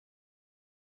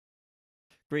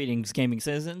Greetings, gaming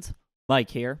citizens. Mike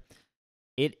here.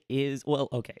 It is, well,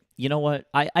 okay. You know what?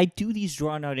 I do these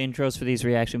drawn-out intros for these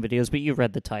reaction videos, but you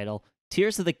read the title.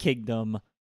 Tears of the Kingdom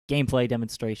gameplay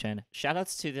demonstration.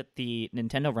 Shoutouts to the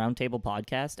Nintendo Roundtable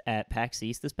podcast at PAX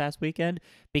East this past weekend,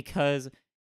 because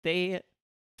they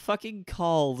fucking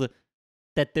called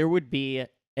that there would be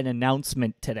an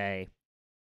announcement today.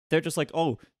 They're just like,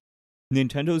 oh,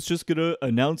 Nintendo's just gonna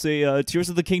announce a Tears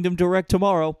of the Kingdom Direct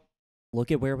tomorrow.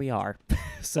 Look at where we are.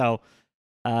 So,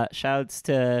 shoutouts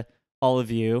to all of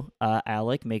you.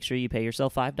 Alec, make sure you pay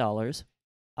yourself $5.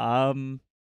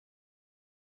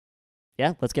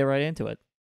 Yeah, let's get right into it.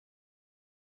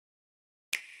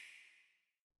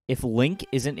 If Link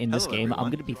isn't in this game, everyone.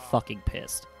 I'm gonna be fucking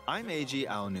pissed. I'm Eiji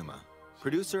Aonuma,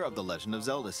 producer of the Legend of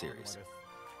Zelda series.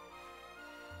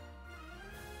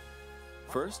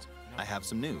 First, I have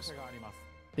some news.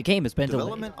 The game has been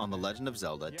Development on The Legend of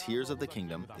Zelda Tears of the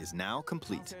Kingdom is now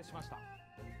complete.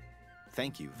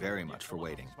 Thank you very much for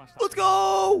waiting. Let's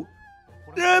go!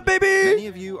 Yeah, baby! Many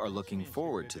of you are looking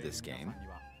forward to this game.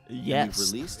 Yes.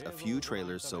 We've released a few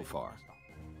trailers so far.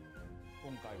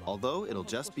 Although it'll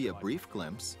just be a brief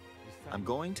glimpse, I'm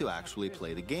going to actually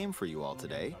play the game for you all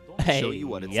today to Hey, show you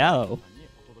what it's yo.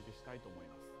 like.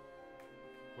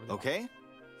 Okay?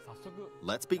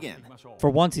 Let's begin. For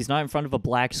once, he's not in front of a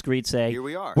black screen saying, Here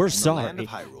we are, we're in the land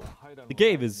sorry. of Hyrule. The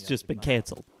game has just been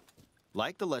canceled.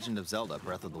 Like The Legend of Zelda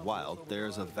Breath of the Wild,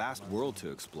 there's a vast world to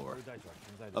explore.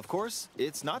 Of course,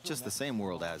 it's not just the same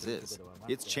world as is.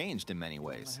 It's changed in many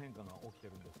ways.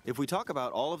 If we talk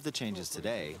about all of the changes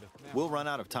today, we'll run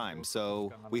out of time,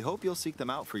 so we hope you'll seek them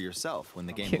out for yourself when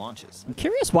the game launches. I'm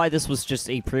curious why this was just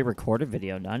a pre-recorded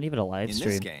video, not even a live In stream.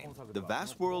 this game, the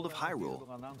vast world of Hyrule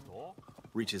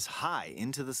reaches high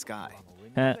into the sky.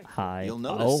 Hi. You'll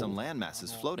notice some land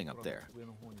masses floating up there.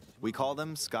 We call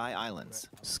them Sky Islands.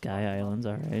 Sky Islands,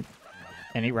 alright.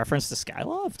 Any reference to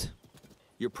Skyloft?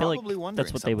 You're I feel like probably wondering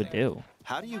that's what they would something. do.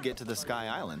 How do you get to the Sky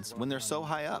Islands when they're so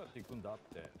high up?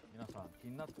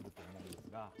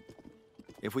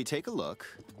 If we take a look,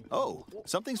 oh,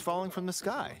 something's falling from the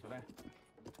sky.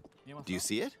 Do you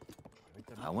see it?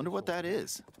 I wonder what that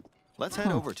is. Let's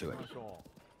head over to it.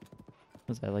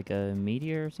 Was that like a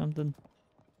meteor or something?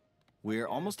 We're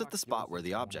almost at the spot where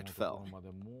the object fell.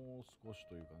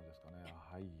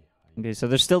 Okay, so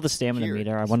there's still the stamina Here it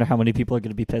meter. I is. wonder how many people are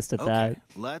going to be pissed at Okay, that.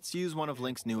 let's use one of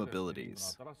Link's new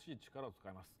abilities.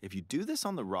 If you do this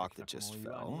on the rock that just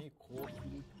fell,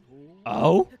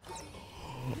 Oh?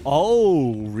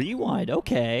 Oh, rewind.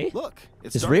 Okay. look,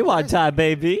 It's starting rewind rising. time,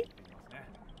 baby.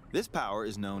 This power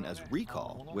is known as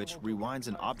recall, which rewinds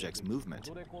an object's movement.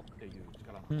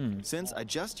 Since I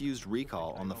just used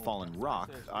recall on the fallen rock,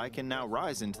 I can now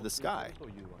rise into the sky.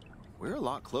 We're a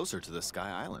lot closer to the Sky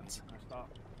Islands.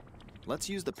 Let's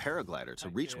use the paraglider to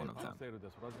reach one of them.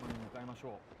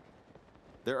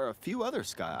 There are a few other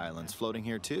Sky Islands floating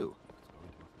here too.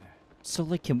 So,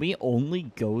 like, can we only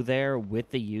go there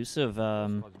with the use of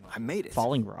I made it.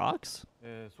 falling rocks?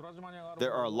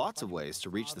 There are lots of ways to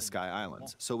reach the Sky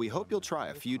Islands, so we hope you'll try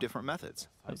a few different methods.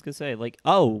 I was gonna say, like,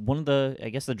 oh, one of the, I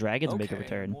guess the dragons make a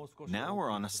return. Now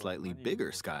we're on a slightly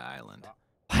bigger Sky Island.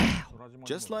 Wow.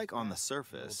 Just like on the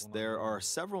surface, there are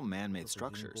several man-made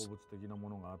structures.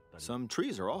 Some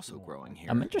trees are also growing here.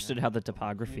 I'm interested how the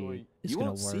topography is You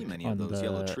gonna won't work see many on of those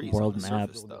yellow the trees on world the map.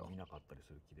 surface, though.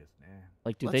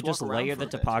 Like, do Let's they just walk around layer for the a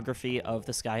bit. topography of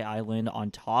the Sky Island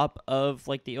on top of,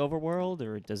 like, the overworld,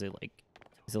 or does it, like,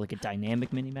 is it like a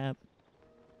dynamic mini-map?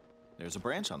 There's a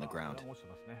branch on the ground.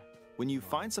 When you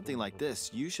find something like this,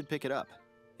 you should pick it up.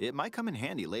 It might come in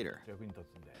handy later.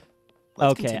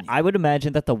 Let's Okay, continue. I would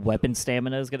imagine that the weapon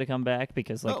stamina is gonna come back,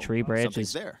 because, like, Oh, tree branch something's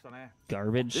is there.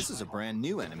 garbage. This is a brand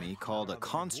new enemy called a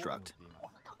construct.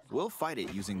 We'll fight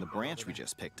it using the branch we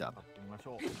just picked up.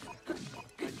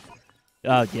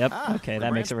 Oh, yep. Ah, Okay, the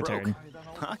that makes a branch return.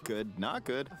 broke. Not good, not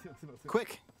good.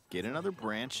 Quick, get another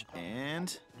branch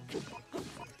and...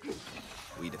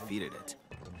 we defeated it.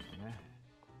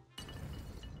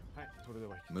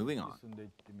 Moving on.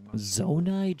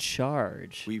 Zonai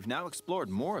charge. We've now explored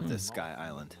more of this Sky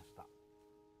Island.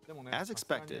 As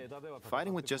expected,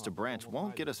 fighting with just a branch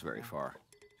won't get us very far.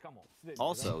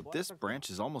 Also, this branch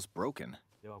is almost broken.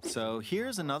 So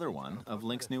here's another one of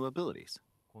Link's new abilities.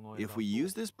 If we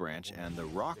use this branch and the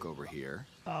rock over here,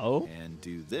 Oh? and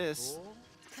do this,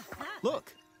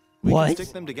 look, we What? can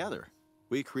stick them together.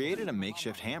 We created a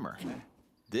makeshift hammer.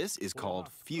 This is called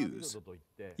fuse.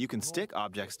 You can stick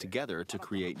objects together to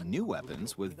create new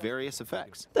weapons with various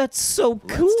effects. That's so Let's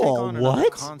take cool. on another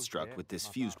What? construct with this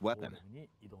fused weapon.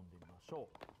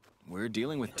 We're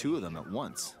dealing with two of them at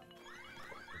once.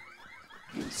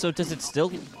 So does it still...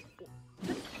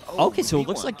 Okay, so it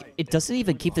looks P1. like it doesn't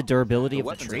even keep the durability The of the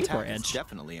weapon's tree attack is branch.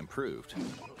 definitely improved.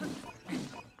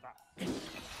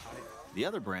 The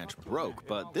other branch broke,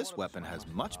 but this weapon has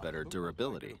much better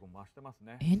durability.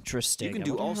 Interesting. You can I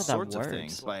do wonder all how that sorts of works.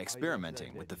 things by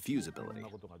experimenting with the fuse ability.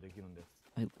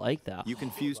 I like that. You can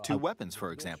fuse two weapons,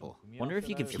 for example. Wonder if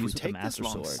you can If we fuse with the take this Master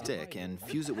long Sword. stick and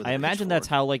fuse it with I a imagine that's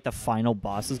pitchfork, how like the final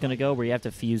boss is gonna go, where you have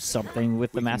to fuse something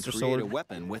with the we can Master create a Sword.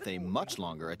 weapon with a much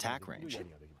longer attack range.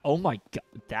 Oh my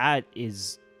god, that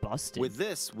is busted. With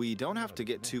this, we don't have to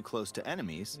get too close to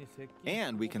enemies,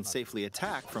 and we can safely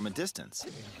attack from a distance.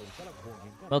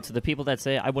 Well, to the people that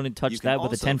say I wouldn't touch You can that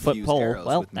with a also 10-foot fuse pole, arrows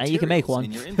well, with now you can make materials one.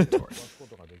 in your inventory.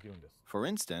 For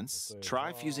instance,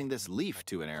 try fusing this leaf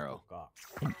to an arrow.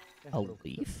 A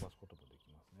leaf?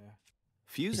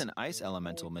 Fuse an ice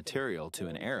elemental material to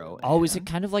an arrow. Oh, is it and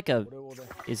kind of like a?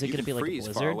 Is it you gonna can be like a freeze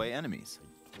blizzard? faraway enemies.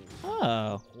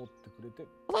 Oh, well,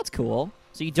 that's cool.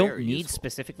 So you don't Very need useful.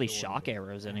 specifically shock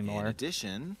arrows In anymore.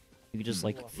 addition, You can just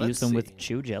like let's fuse them with see.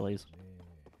 chew jellies.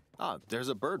 there's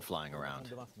a bird flying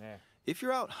around. If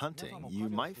you're out hunting, you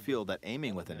might feel that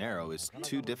aiming with an arrow is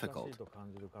too difficult.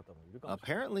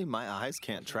 Apparently, my eyes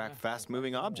can't track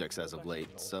fast-moving objects as of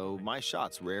late, so my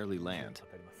shots rarely land.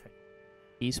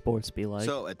 Esports be like.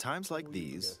 So, at times like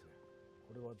these,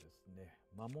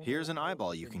 here's an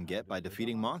eyeball you can get by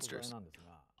defeating monsters.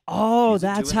 Oh, Fuse it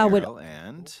to that's an how it. arrow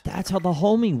and That's how the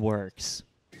homing works.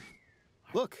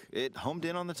 look, it homed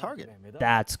in on the target.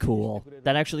 That's cool.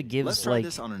 That actually Let's gives try like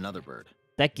this on another bird.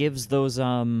 that gives those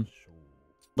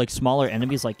like smaller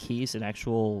enemies like keys an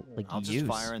actual like I'll just use.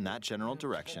 fire in that general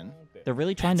direction. They're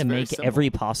really trying It's to very make simple. every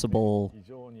possible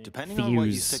Depending on what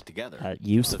you fuse stick together,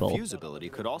 useful. the fuse ability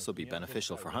could also be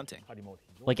beneficial for hunting.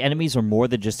 Like enemies are more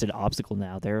than just an obstacle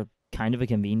now. They're kind of a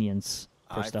convenience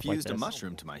for I stuff like fused a this.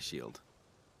 mushroom to my shield.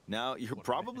 Now, you're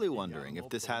probably wondering if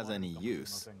this has any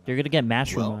use. You're gonna get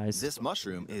mushroom Well, eyes. this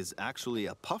mushroom is actually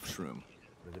a puff shroom.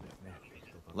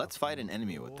 Let's fight an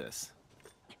enemy with this.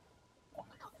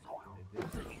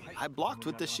 I blocked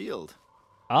with the shield.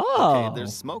 Oh, Okay,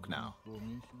 there's smoke now.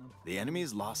 The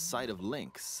enemy's lost sight of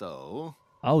Link, so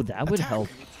oh, that would attack. help.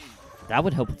 That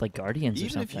would help with like guardians or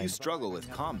even if something. you struggle with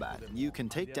combat, you can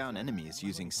take down enemies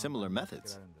using similar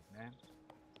methods.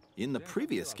 In the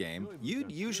previous game,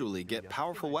 you'd usually get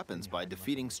powerful weapons by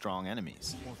defeating strong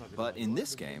enemies. But in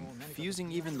this game, fusing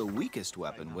even the weakest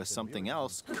weapon with something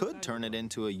else could turn it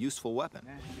into a useful weapon.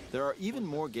 There are even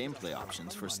more gameplay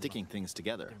options for sticking things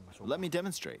together. Let me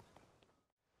demonstrate.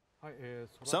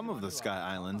 Some of the Sky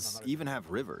Islands even have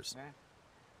rivers.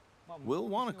 We'll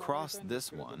want to cross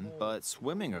this one, but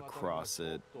swimming across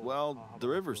it, well, the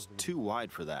river's too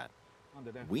wide for that.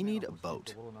 We need a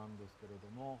boat.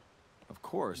 Of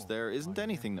course, there isn't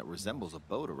anything that resembles a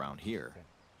boat around here.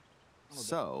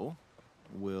 So,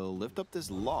 we'll lift up this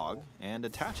log and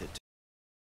attach it to...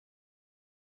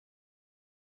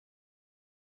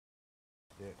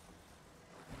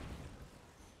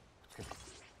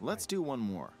 Let's do one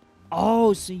more.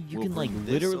 Oh, so you We'll can like bring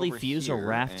this literally over fuse a here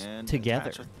raft and together.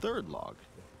 attach a third log.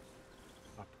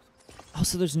 Oh,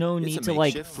 so there's no It's need a to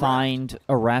like makeshift raft. find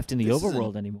a raft in the This is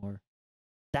overworld anymore.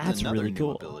 That's Another really new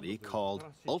cool. ability called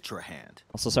Ultra Hand.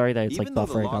 Also, sorry that it's like Even though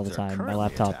the buffering all logs the are time. My currently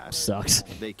laptop attached, sucks.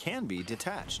 They can be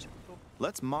detached.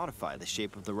 Let's modify the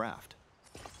shape of the raft.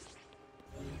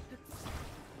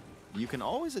 You can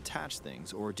always attach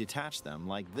things or detach them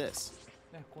like this.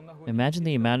 Imagine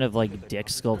the amount of like dick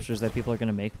sculptures that people are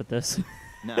gonna make with this.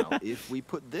 Now, if we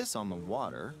put this on the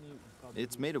water,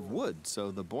 it's made of wood,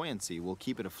 so the buoyancy will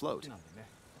keep it afloat.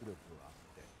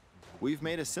 We've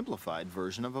made a simplified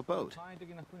version of a boat.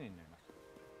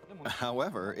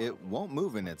 However, it won't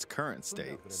move in its current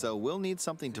state, so we'll need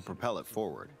something to propel it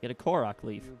forward. Get a Korok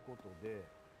leaf.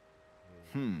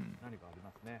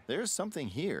 There's something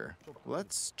here.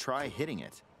 Let's try hitting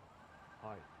it.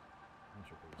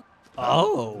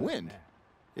 Oh. Wind.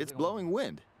 It's blowing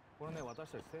wind.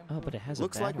 Oh, but it has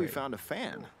Looks a like we battery. found a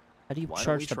fan. How do you Why don't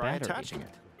charge we the try battery? attaching it?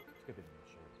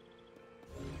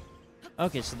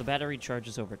 Okay, so the battery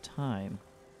charges over time.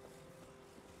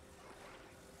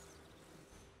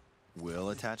 We'll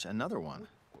attach another one.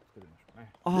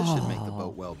 Oh, This should make the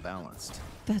boat well balanced.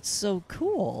 that's so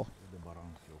cool.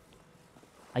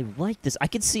 I like this. I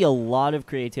can see a lot of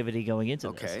creativity going into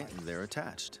Okay, they're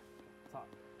attached.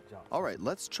 All right,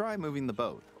 let's try moving the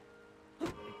boat.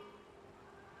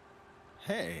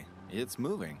 Hey, it's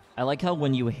moving. this. I like how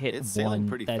when you hit It's sailing one,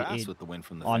 pretty that fast it with the wind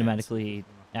from the fans. automatically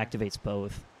activates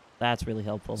both. That's really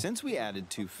helpful. Since we added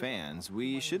 2 fans,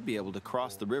 we should be able to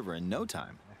cross the river in no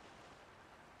time.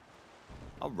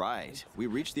 All right, we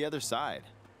reached the other side.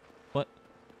 What?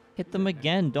 Hit them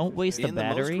again. Don't waste the In the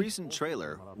most battery. recent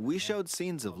trailer, we showed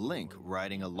scenes of Link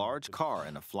riding a large car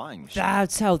and a flying machine.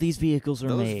 That's how these vehicles are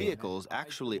Those made. vehicles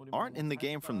actually aren't in the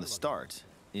game from the start.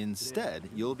 Instead,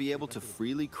 you'll be able to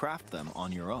freely craft them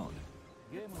on your own.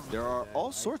 There are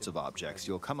all sorts of objects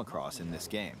you'll come across in this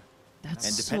game. That's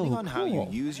And depending so on how you cool.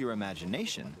 use your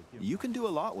imagination, you can do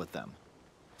a lot with them.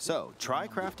 So, try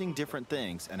crafting different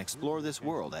things and explore this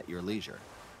world at your leisure.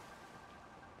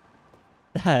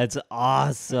 That's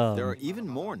awesome. There are even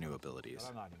more new abilities.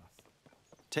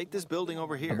 Take this building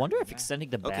over here. I wonder if extending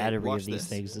the battery watch of these this.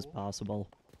 things is possible.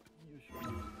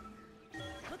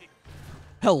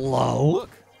 Hello? Look,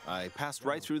 I passed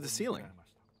right through the ceiling.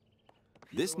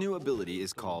 This new ability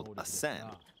is called Ascend.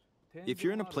 If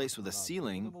you're in a place with a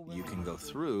ceiling, you can go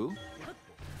through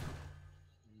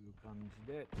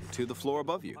to the floor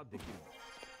above you.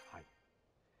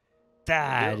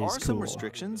 That There is are some cool.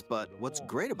 restrictions, but what's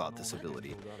great about this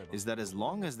ability is that as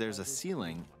long as there's a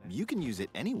ceiling, you can use it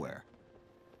anywhere.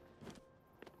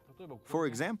 For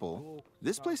example,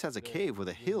 this place has a cave with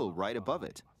a hill right above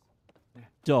it.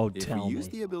 Don't If tell we use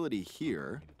me. the ability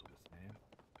here,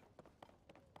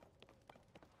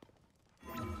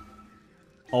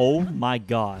 Oh my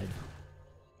god.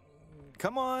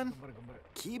 come on,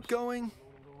 keep going.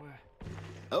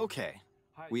 Okay,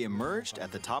 we emerged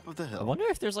at the top of the I hill. wonder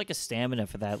if there's like a stamina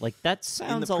for that. Like that In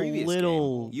sounds the a previous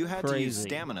little game, you had crazy. to use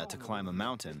stamina to climb a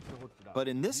mountain. But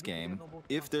in this game,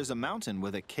 if there's a mountain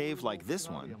with a cave like this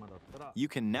one, you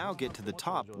can now get to the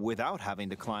top without having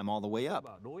to climb all the way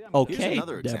up. Here's Okay,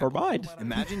 another never example. mind.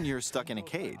 Imagine you're stuck in a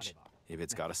cage. If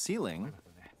it's got a ceiling,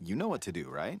 you know what to do,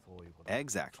 right?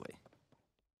 Exactly. Oh,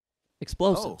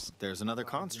 Explosives. there's another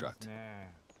construct.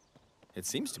 It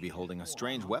seems to be holding a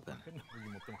strange weapon.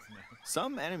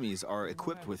 Some enemies are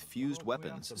equipped with fused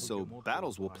weapons, so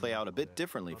battles will play out a bit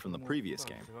differently from the previous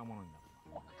game.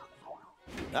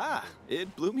 Ah,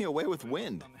 it blew me away with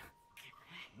wind.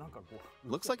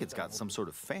 Looks like it's got some sort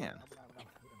of fan.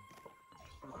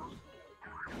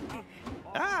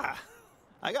 Ah,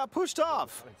 I got pushed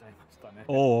off.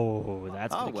 Oh,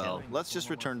 that's Oh gonna well, kill. let's just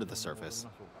return to the surface.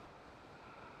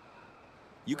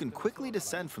 You can quickly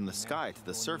descend from the sky to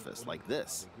the surface like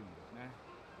this.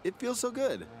 It feels so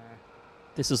good.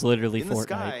 This is literally In the Fortnite.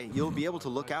 sky, you'll be able to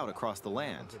look out across the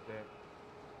land.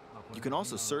 You can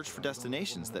also search for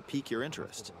destinations that pique your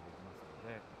interest.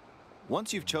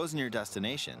 Once you've chosen your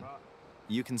destination,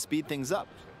 you can speed things up,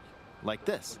 like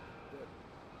this.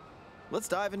 Let's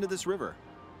dive into this river.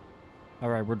 All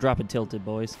right, we're dropping tilted,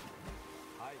 boys.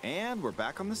 And we're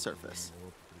back on the surface.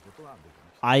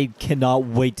 I cannot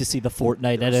wait to see the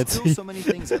Fortnite There are edits. still so many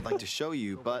things I'd like to show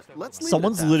you, but let's leave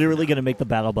Someone's it at that for literally now. gonna make the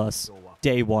battle bus.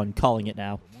 Day one, calling it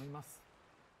now.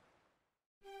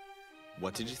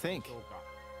 What did you think?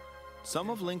 Some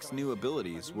of Link's new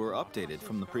abilities were updated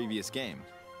from the previous game.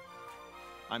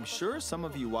 I'm sure some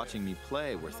of you watching me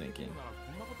play were thinking,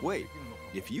 wait,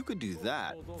 if you could do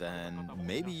that, then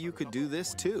maybe you could do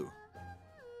this too.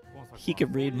 He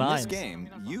can read In minds. this game,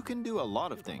 you can do a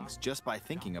lot of things just by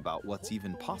thinking about what's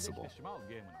even possible.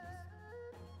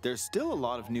 There's still a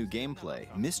lot of new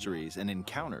gameplay, mysteries, and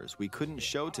encounters we couldn't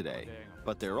show today,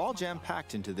 but they're all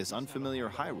jam-packed into this unfamiliar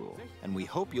Hyrule, and we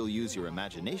hope you'll use your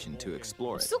imagination to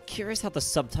explore I'm it. still curious how the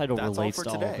subtitle That's all relates for to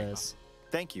all today. this.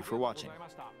 Thank you for watching.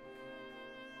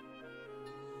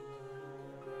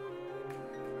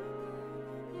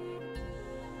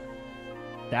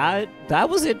 That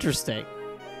was interesting.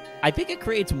 I think it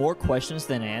creates more questions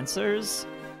than answers,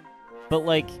 but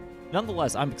like,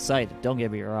 nonetheless, I'm excited. Don't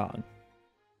get me wrong.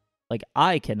 Like,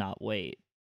 I cannot wait.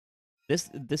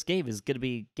 This game is gonna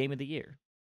be game of the year.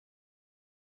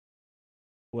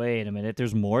 Wait a minute,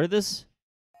 there's more of this?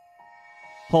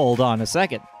 Hold on a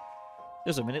second.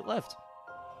 There's a minute left.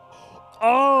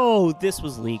 Oh, this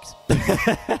was leaked.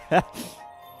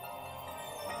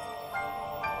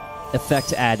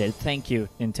 Effect added. Thank you,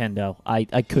 Nintendo. I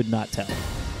could not tell.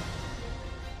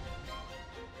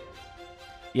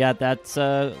 Yeah, that's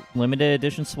limited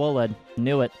edition Swoled.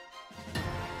 Knew it.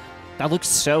 That looks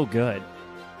so good.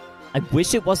 I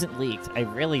wish it wasn't leaked. I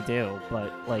really do,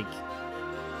 but like,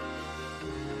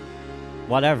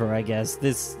 whatever, I guess.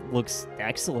 This looks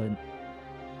excellent.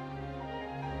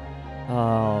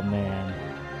 Oh man.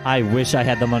 I wish I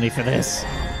had the money for this.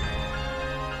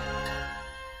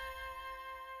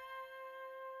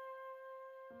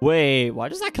 Wait, why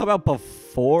does that come out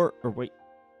before, or wait,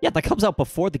 yeah, that comes out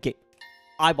before the game.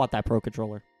 I want that Pro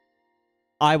Controller.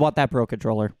 I want that Pro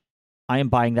Controller. I am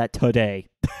buying that today.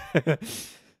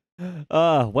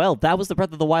 Well, that was the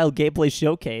Breath of the Wild gameplay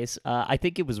showcase. I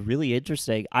think it was really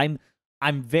interesting. I'm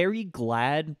very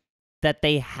glad that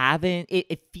they haven't.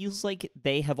 It feels like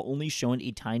they have only shown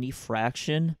a tiny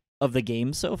fraction of the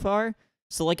game so far.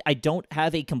 So, like, I don't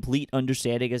have a complete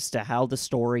understanding as to how the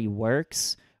story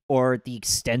works or the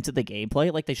extent of the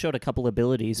gameplay. Like, they showed a couple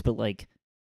abilities, but, like,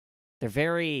 they're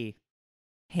very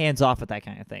hands-off with that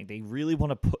kind of thing. They really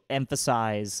want to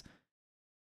emphasize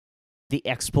the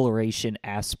exploration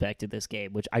aspect of this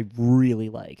game, which I really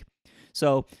like.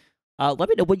 So, let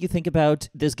me know what you think about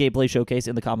this gameplay showcase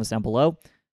in the comments down below.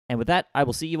 And with that, I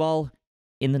will see you all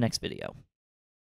in the next video.